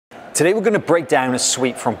Today we're going to break down a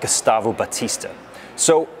sweep from Gustavo Batista.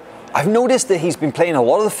 So I've noticed that he's been playing a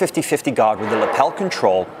lot of the 50-50 guard with the lapel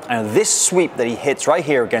control, and this sweep that he hits right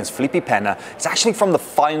here against Felipe Pena is actually from the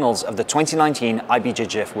finals of the 2019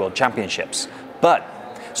 IBJJF World Championships. But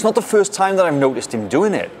it's not the first time that I've noticed him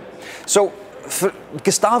doing it. So for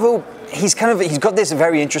Gustavo, he's got this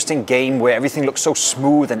very interesting game where everything looks so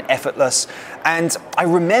smooth and effortless. And I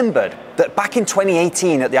remembered that back in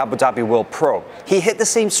 2018 at the Abu Dhabi World Pro, he hit the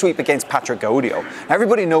same sweep against Patrick Gaudio.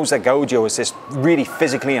 Everybody knows that Gaudio is this really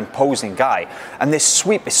physically imposing guy. And this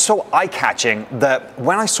sweep is so eye-catching that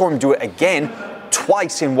when I saw him do it again,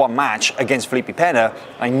 twice in one match against Felipe Pena,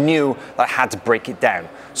 I knew that I had to break it down.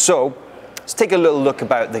 So let's take a little look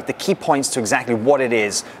about the key points to exactly what it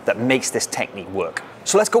is that makes this technique work.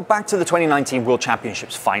 So let's go back to the 2019 World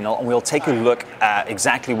Championships final and we'll take a look at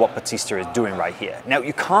exactly what Batista is doing right here. Now,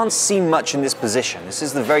 you can't see much in this position. This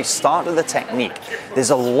is the very start of the technique. There's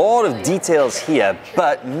a lot of details here,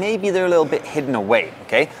 but maybe they're a little bit hidden away,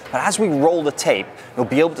 okay? But as we roll the tape, you'll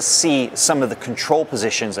be able to see some of the control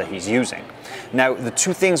positions that he's using. Now, the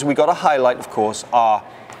two things we got to highlight, of course, are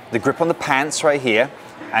the grip on the pants right here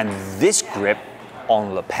and this grip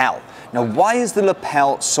on lapel. Now, why is the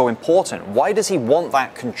lapel so important? Why does he want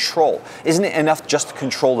that control? Isn't it enough just to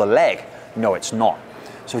control the leg? No, it's not.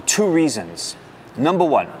 So two reasons. Number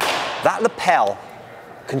one, that lapel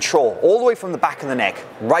control all the way from the back of the neck,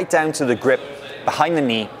 right down to the grip behind the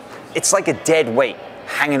knee, it's like a dead weight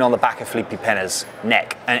hanging on the back of Felipe Pena's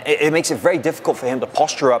neck. And it makes it very difficult for him to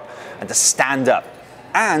posture up and to stand up.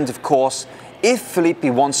 And of course, if Felipe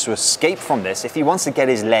wants to escape from this, if he wants to get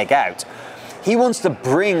his leg out, he wants to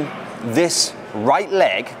bring this right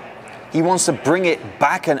leg, he wants to bring it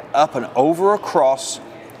back and up and over across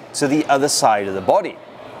to the other side of the body.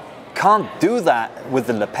 Can't do that with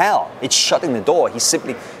the lapel. It's shutting the door. He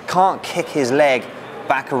simply can't kick his leg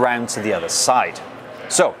back around to the other side.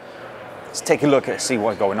 So let's take a look and see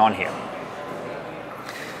what's going on here.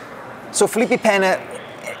 So Felipe Pena,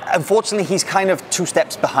 unfortunately, he's kind of two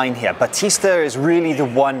steps behind here. Batista is really the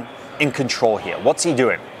one in control here. What's he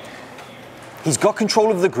doing? He's got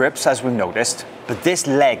control of the grips, as we've noticed, but this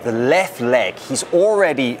leg, the left leg, he's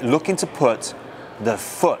already looking to put the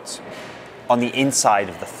foot on the inside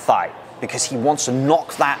of the thigh because he wants to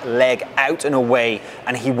knock that leg out and away,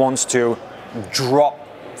 and he wants to drop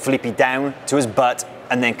Felipe down to his butt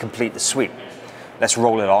and then complete the sweep. Let's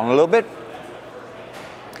roll it on a little bit.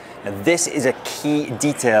 Now, this is a key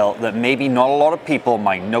detail that maybe not a lot of people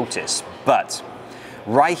might notice, but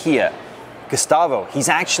right here, Gustavo, he's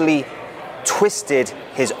actually twisted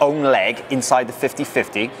his own leg inside the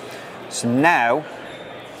 50-50. So now,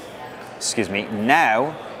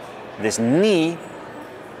 now this knee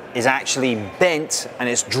is actually bent and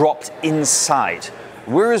it's dropped inside.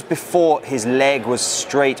 Whereas before his leg was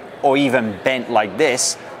straight or even bent like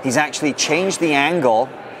this, he's actually changed the angle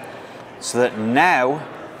so that now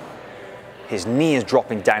his knee is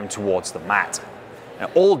dropping down towards the mat. And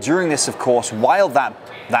all during this, of course, while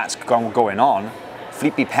that's going on,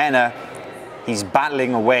 Felipe Pena, he's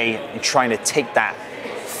battling away and trying to take that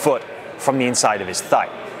foot from the inside of his thigh.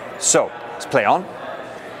 So let's play on.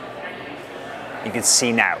 You can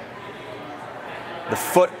see now the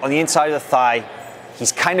foot on the inside of the thigh,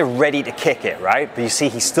 he's kind of ready to kick it, right? But you see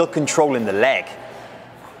he's still controlling the leg.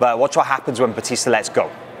 But watch what happens when Batista lets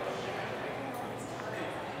go.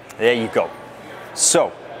 There you go.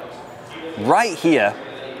 So right here,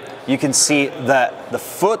 you can see that the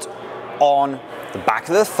foot on the back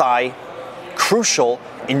of the thigh, crucial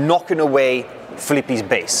in knocking away Felipe's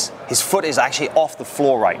base. His foot is actually off the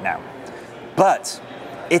floor right now. But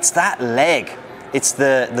it's that leg. It's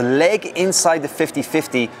the leg inside the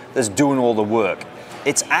 50-50 that's doing all the work.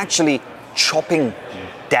 It's actually chopping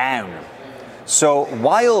down. So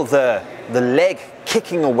while the leg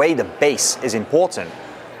kicking away the base is important,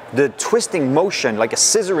 the twisting motion, like a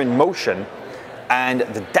scissoring motion, and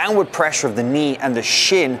the downward pressure of the knee and the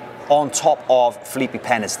shin on top of Felipe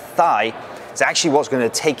Pena's thigh, it's actually what's going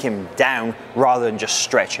to take him down rather than just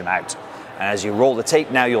stretch him out. And as you roll the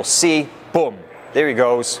tape now, you'll see, boom, there he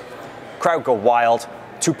goes. Crowd go wild,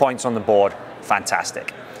 2 points on the board,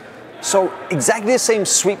 fantastic. So exactly the same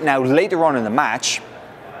sweep now later on in the match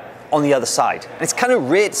on the other side. And it's kind of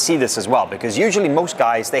rare to see this as well, because usually most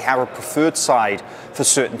guys, they have a preferred side for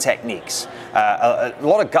certain techniques. A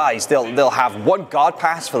lot of guys, they'll have one guard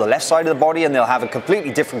pass for the left side of the body and they'll have a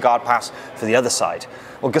completely different guard pass for the other side.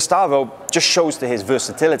 Well, Gustavo just shows to his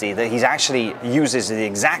versatility that he's actually uses the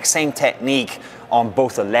exact same technique on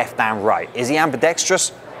both the left and right. Is he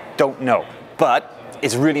ambidextrous? Don't know. But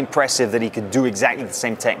it's really impressive that he can do exactly the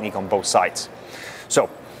same technique on both sides. So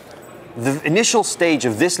the initial stage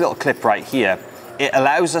of this little clip right here, it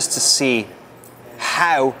allows us to see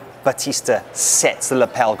how Batista sets the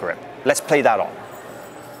lapel grip. Let's play that on.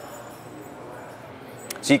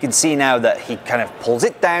 So you can see now that he kind of pulls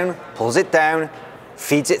it down,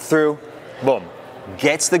 feeds it through, boom,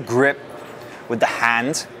 gets the grip with the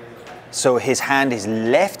hand. So his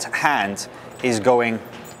left hand is going,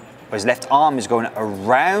 or his left arm is going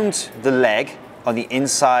around the leg on the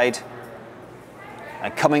inside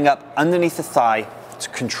and coming up underneath the thigh to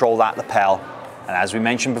control that lapel. And as we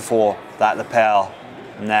mentioned before, that lapel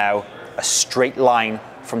now a straight line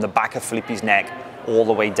from the back of Felipe's neck all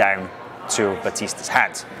the way down to Batista's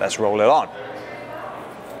hand. Let's roll it on.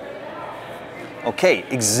 Okay,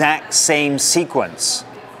 exact same sequence.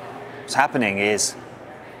 What's happening is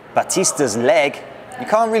Batista's leg, you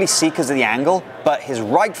can't really see because of the angle, but his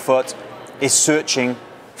right foot is searching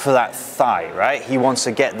for that thigh, right? He wants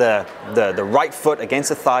to get the right foot against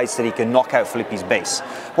the thigh so that he can knock out Felipe's base.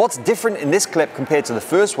 What's different in this clip compared to the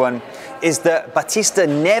first one is that Batista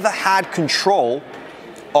never had control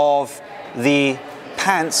of the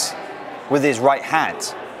pants with his right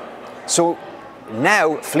hand. So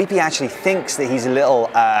now Felipe actually thinks that he's a little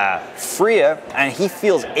freer and he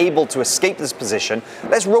feels able to escape this position.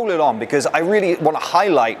 Let's roll it on because I really want to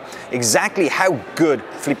highlight exactly how good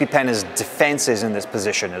Felipe Pena's defense is in this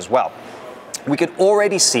position as well. We could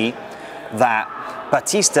already see that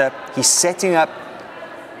Batista, he's setting up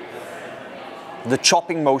the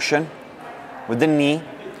chopping motion with the knee.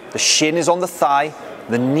 The shin is on the thigh.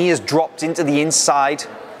 The knee is dropped into the inside,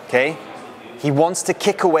 okay? He wants to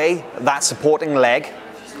kick away that supporting leg.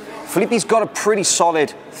 Felipe's got a pretty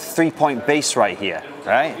solid 3-point base right here,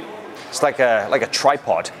 right? It's like a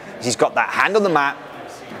tripod. He's got that hand on the mat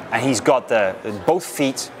and he's got both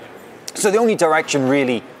feet. So the only direction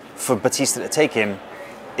really for Batista to take him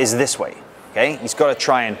is this way, okay? He's got to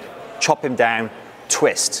try and chop him down,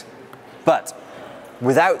 twist. But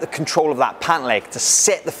without the control of that pant leg to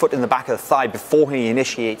set the foot in the back of the thigh before he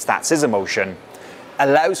initiates that scissor motion,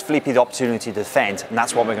 allows Felipe the opportunity to defend, and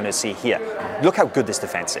that's what we're going to see here. Look how good this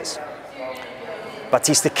defense is.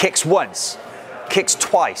 Batista kicks once, kicks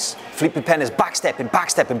twice. Felipe Pena's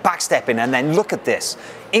backstepping, and then look at this.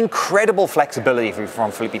 Incredible flexibility from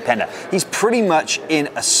Felipe Pena. He's pretty much in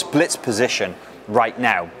a splits position right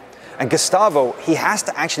now. And Gustavo, he has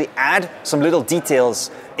to actually add some little details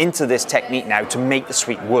into this technique now to make the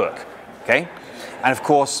sweep work, okay? And of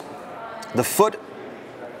course, the foot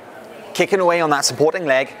kicking away on that supporting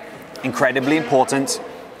leg, incredibly important.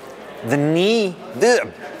 The knee,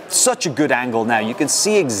 such a good angle now. You can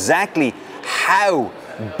see exactly how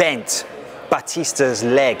bent Batista's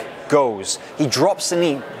leg goes. He drops the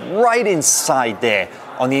knee right inside there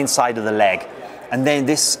on the inside of the leg. And then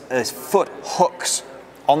this foot hooks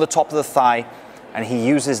on the top of the thigh and he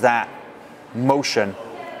uses that motion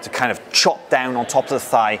to kind of chop down on top of the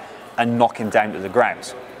thigh and knock him down to the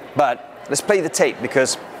ground. But let's play the tape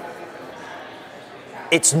because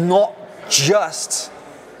it's not just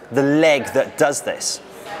the leg that does this.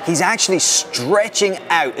 He's actually stretching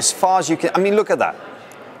out as far as you can. I mean, look at that.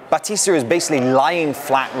 Batista is basically lying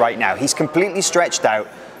flat right now. He's completely stretched out.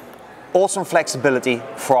 Awesome flexibility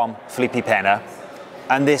from Felipe Pena.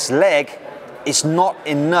 And this leg is not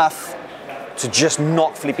enough to just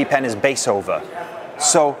knock Felipe Pena's base over.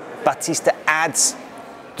 So Batista adds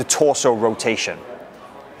the torso rotation.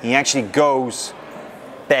 He actually goes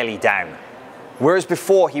belly down. Whereas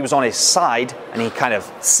before he was on his side and he kind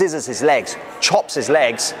of scissors his legs, chops his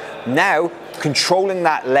legs. Now, controlling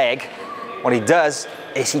that leg, what he does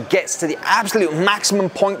is he gets to the absolute maximum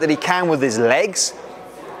point that he can with his legs,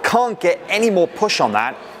 can't get any more push on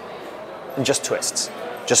that, and just twists.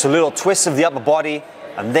 Just a little twist of the upper body,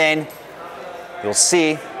 and then you'll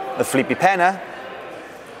see that Felipe Pena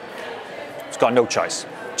has got no choice,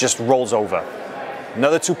 just rolls over.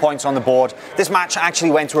 Another 2 points on the board. This match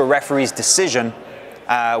actually went to a referee's decision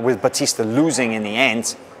with Batista losing in the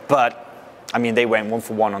end, but I mean, they went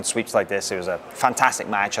 1-for-1 on sweeps like this. It was a fantastic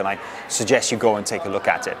match, and I suggest you go and take a look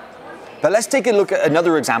at it. But let's take a look at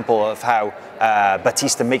another example of how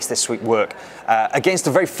Batista makes this sweep work against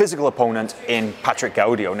a very physical opponent in Patrick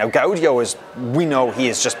Gaudio. Now, Gaudio, as we know, he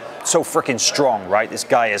is just so freaking strong, right? This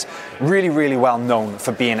guy is really, really well known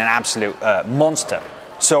for being an absolute monster.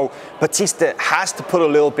 So Batista has to put a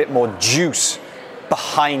little bit more juice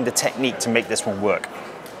behind the technique to make this one work.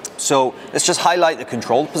 So let's just highlight the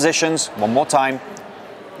controlled positions one more time.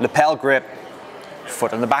 Lapel grip,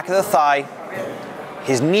 foot on the back of the thigh,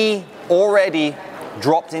 his knee already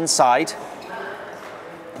dropped inside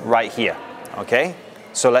right here, okay?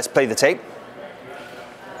 So let's play the tape.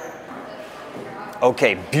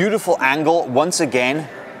 Okay, beautiful angle once again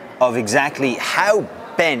of exactly how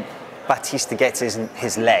bent Batista gets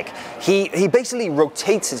his leg. He basically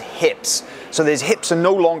rotates his hips, so his hips are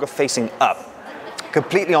no longer facing up,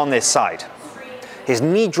 completely on this side. His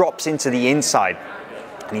knee drops into the inside,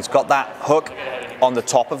 and he's got that hook on the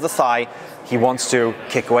top of the thigh. He wants to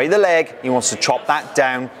kick away the leg, he wants to chop that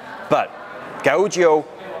down, but Gaudio,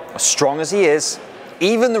 as strong as he is,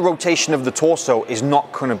 even the rotation of the torso is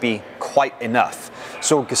not going to be quite enough.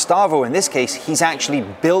 So Gustavo, in this case, he's actually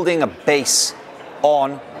building a base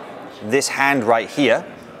on this hand right here.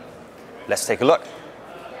 Let's take a look.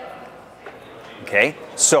 Okay,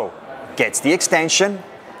 so gets the extension,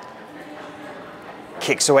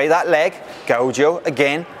 kicks away that leg. Gaudio,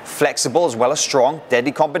 again, flexible as well as strong,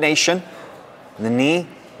 deadly combination. The knee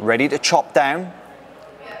ready to chop down,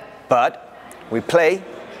 but we play.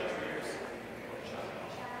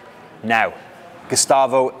 Now,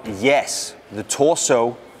 Gustavo, yes, the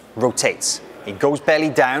torso rotates. It goes belly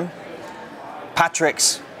down.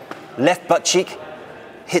 Patrick's left butt cheek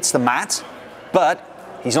hits the mat,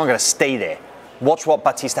 but he's not going to stay there. Watch what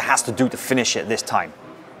Batista has to do to finish it this time.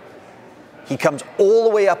 He comes all the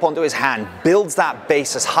way up onto his hand, builds that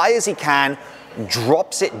base as high as he can,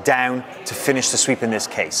 drops it down to finish the sweep in this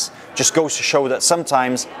case. Just goes to show that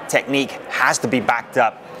sometimes technique has to be backed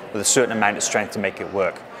up with a certain amount of strength to make it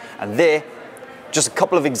work. And there, just a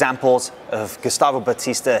couple of examples of Gustavo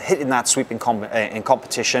Batista hitting that sweep in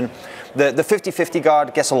competition. The 50-50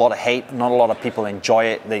 guard gets a lot of hate. Not a lot of people enjoy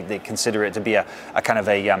it. They consider it to be a kind of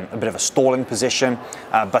a bit of a stalling position.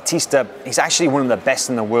 Batista, he's actually one of the best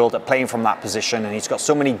in the world at playing from that position, and he's got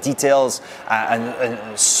so many details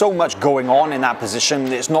and so much going on in that position.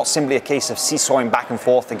 It's not simply a case of seesawing back and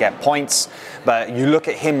forth to get points, but you look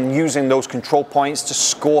at him using those control points to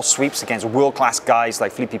score sweeps against world-class guys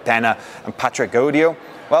like Felipe Pena and Patrick Gaudio.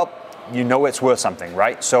 Well, you know it's worth something,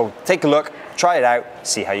 right? So take a look, try it out,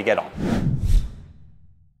 see how you get on.